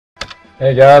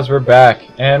Hey guys, we're back,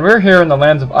 and we're here in the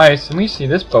lands of ice, and we see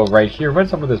this boat right here.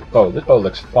 What's up with this boat? This boat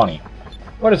looks funny.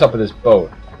 What is up with this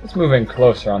boat? Let's move in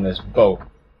closer on this boat.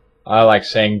 I like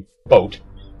saying boat.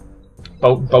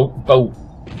 Boat, boat, boat.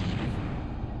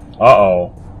 Uh-oh.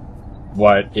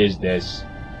 What is this?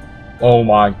 Oh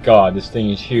my god, this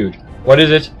thing is huge. What is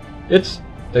it? It's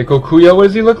Daikokuya. What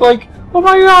does he look like? Oh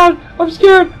my god, I'm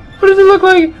scared. What does he look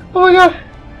like? Oh my god.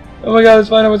 Oh my god, let's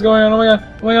find out what's going on. Oh my god.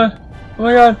 Oh my god. Oh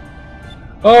my god.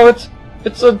 Oh, it's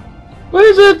a... What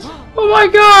is it? Oh my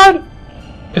god!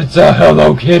 It's a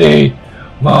Hello Kitty!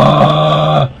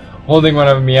 Ma! Holding one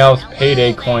of Meowth's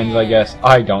payday coins, I guess.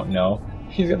 I don't know.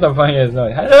 He's got the funniest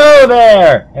noise. Hello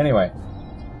there! Anyway.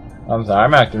 I'm sorry,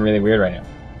 I'm acting really weird right now.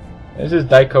 This is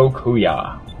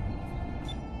Daikokuya.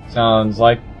 Sounds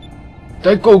like...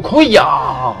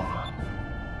 Daikokuya!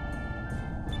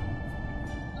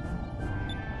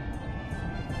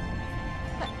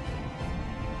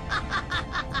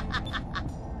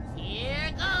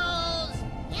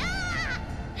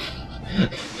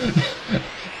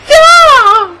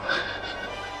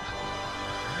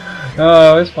 Oh, I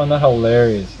always find that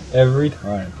hilarious. Every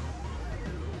time.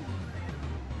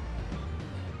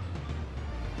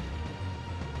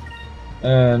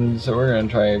 And so we're gonna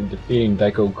try defeating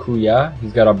Daikokuya.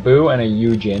 He's got a Boo and a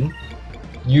Yujin.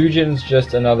 Yujin's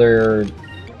just another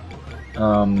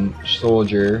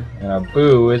soldier, and a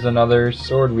Boo is another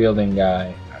sword-wielding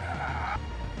guy.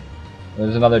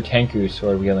 There's another Tenku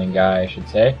sword-wielding guy, I should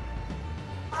say.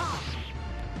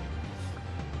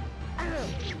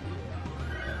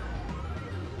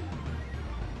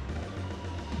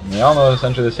 And they all know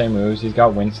essentially the same moves. He's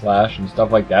got Wind Slash and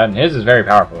stuff like that, and his is very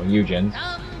powerful, Yujin's.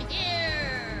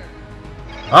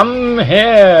 I'm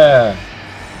here!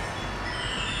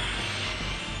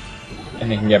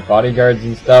 And he can get bodyguards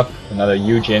and stuff, another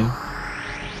Yujin.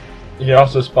 You can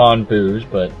also spawn Boos,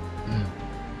 but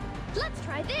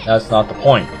that's not the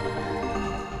point.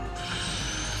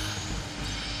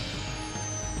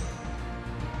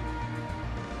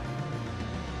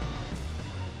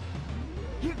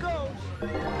 Here goes.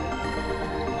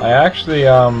 I actually,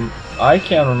 I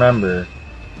can't remember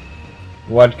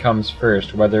what comes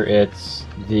first, whether it's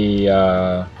the,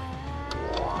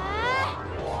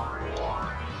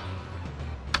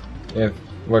 if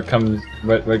what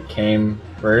came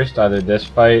first, either this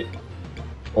fight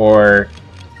or,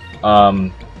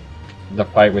 the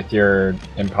fight with your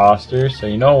imposter. So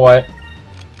you know what?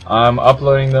 I'm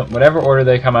uploading them, whatever order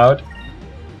they come out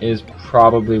is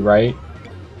probably right,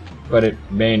 but it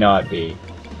may not be.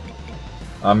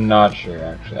 I'm not sure,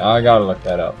 actually. I gotta look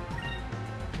that up.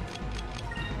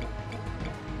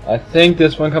 I think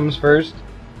this one comes first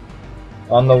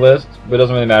on the list, but it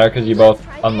doesn't really matter because you both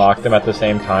unlock them at the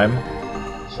same time.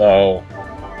 So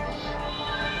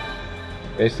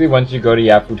basically, once you go to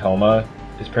Yafutoma,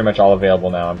 it's pretty much all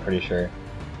available now, I'm pretty sure.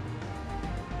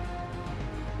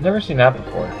 Never seen that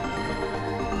before.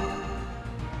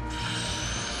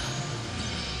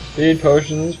 Speed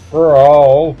potions for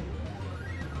all.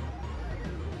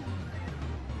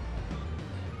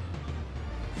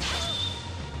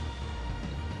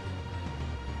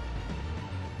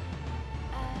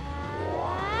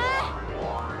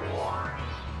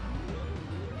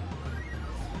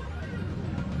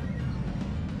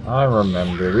 I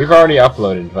remember. We've already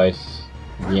uploaded Vice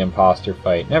the Imposter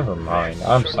fight. Never mind.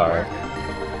 I'm sorry.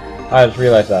 I just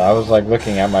realized that. I was like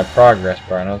looking at my progress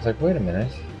bar and I was like, wait a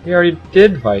minute. We already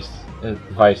did Vice the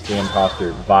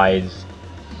Imposter. Vice.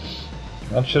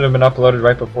 That should have been uploaded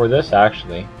right before this,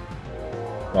 actually.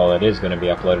 Well, it is going to be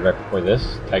uploaded right before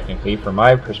this, technically, from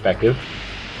my perspective.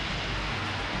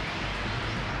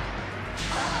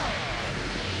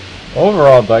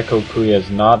 Overall, Daikokuya is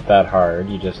not that hard.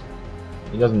 He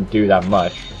doesn't do that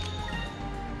much.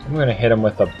 I'm gonna hit him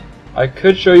with a... I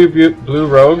could show you blue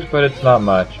rogues, but it's not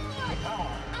much.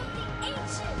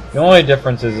 The only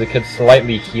difference is it could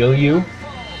slightly heal you,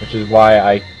 which is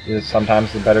why is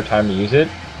sometimes the better time to use it.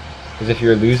 Because if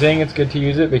you're losing, it's good to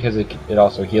use it because it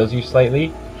also heals you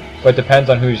slightly. But it depends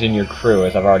on who's in your crew,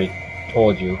 as I've already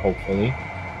told you, hopefully.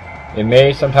 It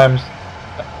may sometimes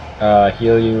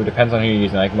heal you, depends on who you're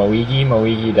using. Like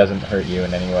Moigi doesn't hurt you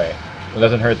in any way. It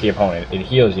doesn't hurt the opponent, it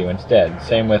heals you instead.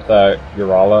 Same with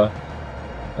Urala.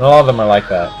 And all of them are like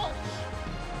that.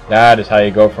 That is how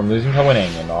you go from losing to winning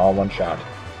in all one shot.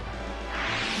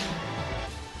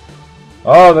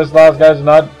 Oh, this last guy's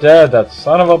not dead, that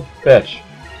son of a bitch.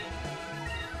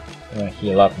 I'm gonna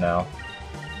heal up now.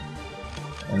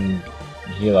 And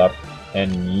heal up.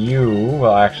 And you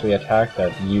will actually attack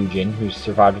that Yujin, who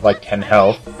survived with like 10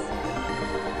 health.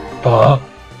 Bah!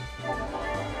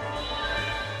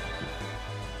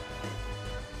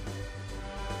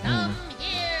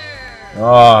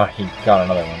 Oh, he got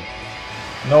another one.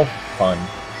 No fun.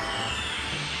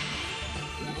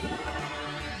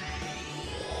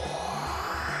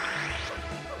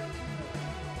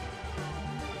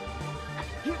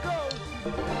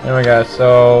 Anyway guys,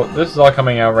 so this is all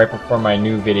coming out right before my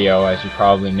new video, as you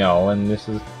probably know, and this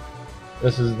is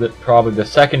probably the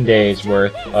second day's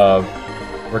worth of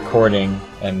recording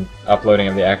and uploading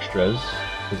of the extras,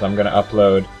 because I'm gonna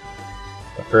upload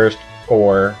the first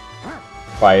 4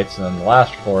 fights and then the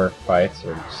last 4 fights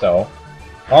or so,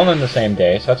 all in the same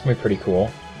day, so that's gonna be pretty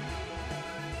cool.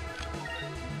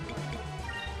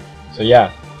 So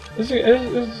yeah. This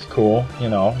is cool, you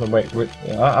know. The way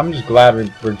I'm just glad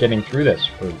we're getting through this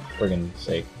for friggin'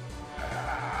 sake.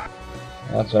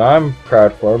 That's what I'm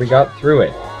proud for. We got through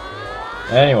it.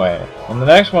 Anyway, and the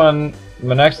next one,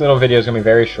 the next little video is gonna be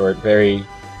very short, very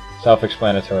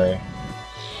self-explanatory,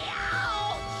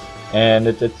 and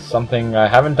it's something I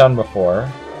haven't done before.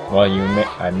 Well,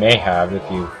 I may have if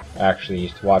you actually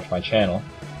used to watch my channel,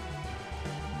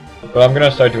 but I'm gonna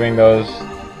start doing those.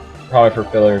 Probably for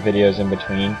filler videos in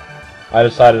between. I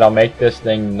decided I'll make this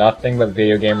thing nothing but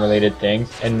video game related things,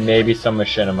 and maybe some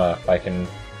machinima if I can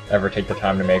ever take the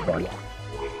time to make one.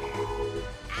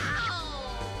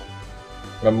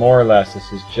 But more or less,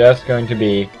 this is just going to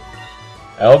be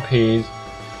LPs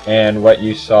and what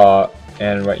you saw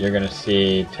and what you're going to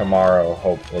see tomorrow,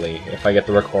 hopefully, if I get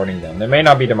the recording done. It may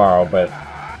not be tomorrow, but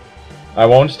I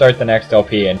won't start the next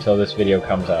LP until this video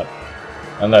comes up.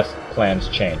 Unless plans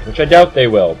change, which I doubt they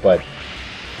will, but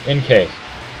in case.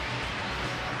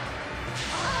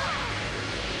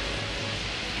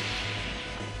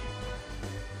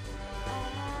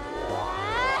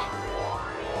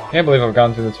 Can't believe I've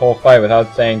gone through this whole fight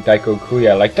without saying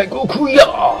Daikokuya, like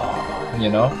Daikokuya!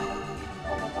 You know?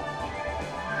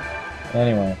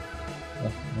 Anyway.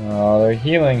 Oh, they're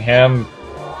healing him.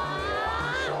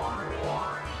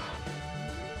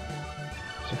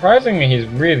 Surprisingly, he's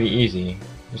really easy.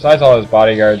 Besides all his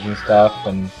bodyguards and stuff,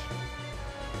 and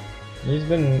he's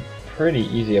been pretty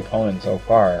easy opponent so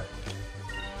far.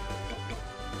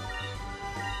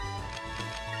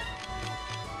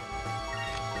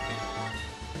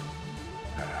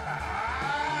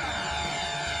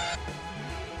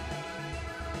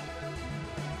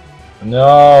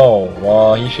 No!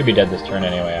 Well, he should be dead this turn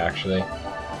anyway, actually.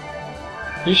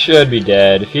 He should be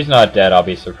dead. If he's not dead, I'll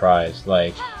be surprised,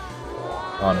 like,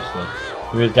 honestly.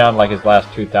 He was down like his last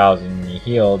 2,000 and he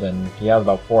healed, and he has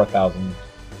about 4,000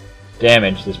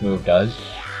 damage this move does.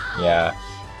 Yeah.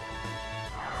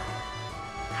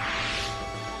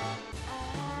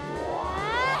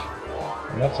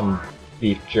 I got some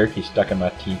beef jerky stuck in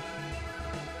my teeth.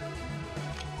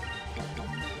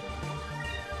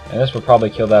 And this will probably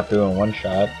kill that boo in one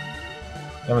shot.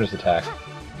 Then we'll just attack.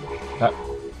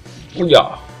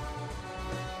 Ooh-yah!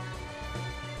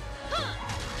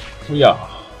 Ooh-yah!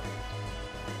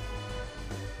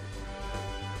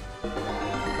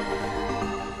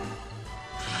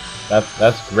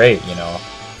 That's great, you know.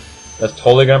 That's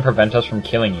totally gonna prevent us from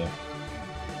killing you.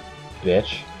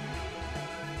 Bitch.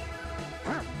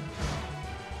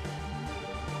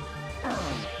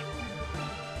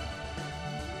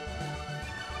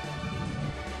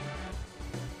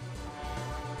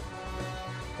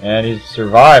 And he's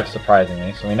survived,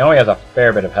 surprisingly, so we know he has a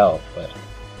fair bit of health, but...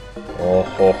 Oh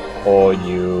ho ho,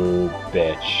 you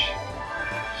bitch.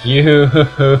 You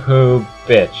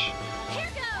bitch.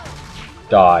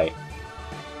 Die.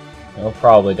 He'll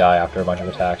probably die after a bunch of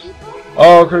attacks.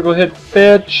 Oh, critical hit,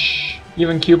 bitch!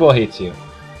 Even Q-Ball hates you.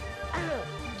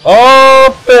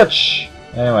 Oh, bitch!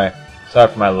 Anyway,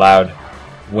 sorry for my loud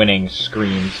winning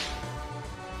screams.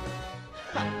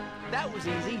 That was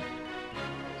easy.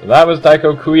 So that was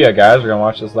Daikokuya, guys. We're gonna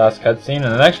watch this last cutscene,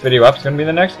 and the next video up is gonna be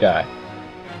the next guy.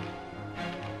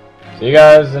 See you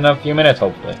guys in a few minutes,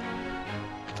 hopefully.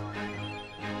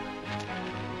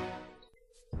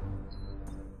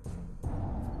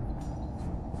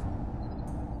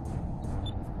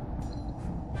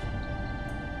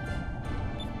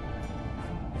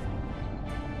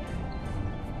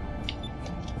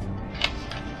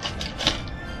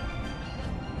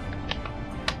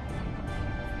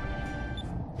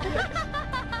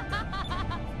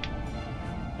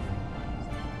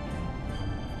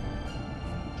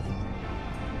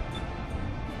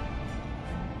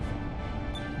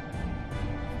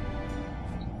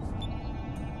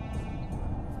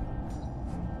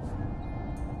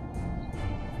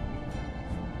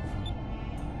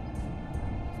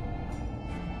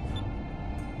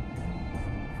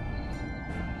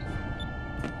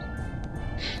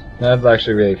 That's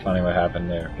actually really funny what happened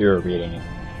there, if you were reading it.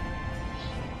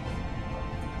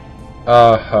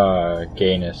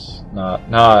 Gayness. Not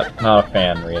a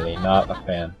fan, really. Not a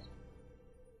fan.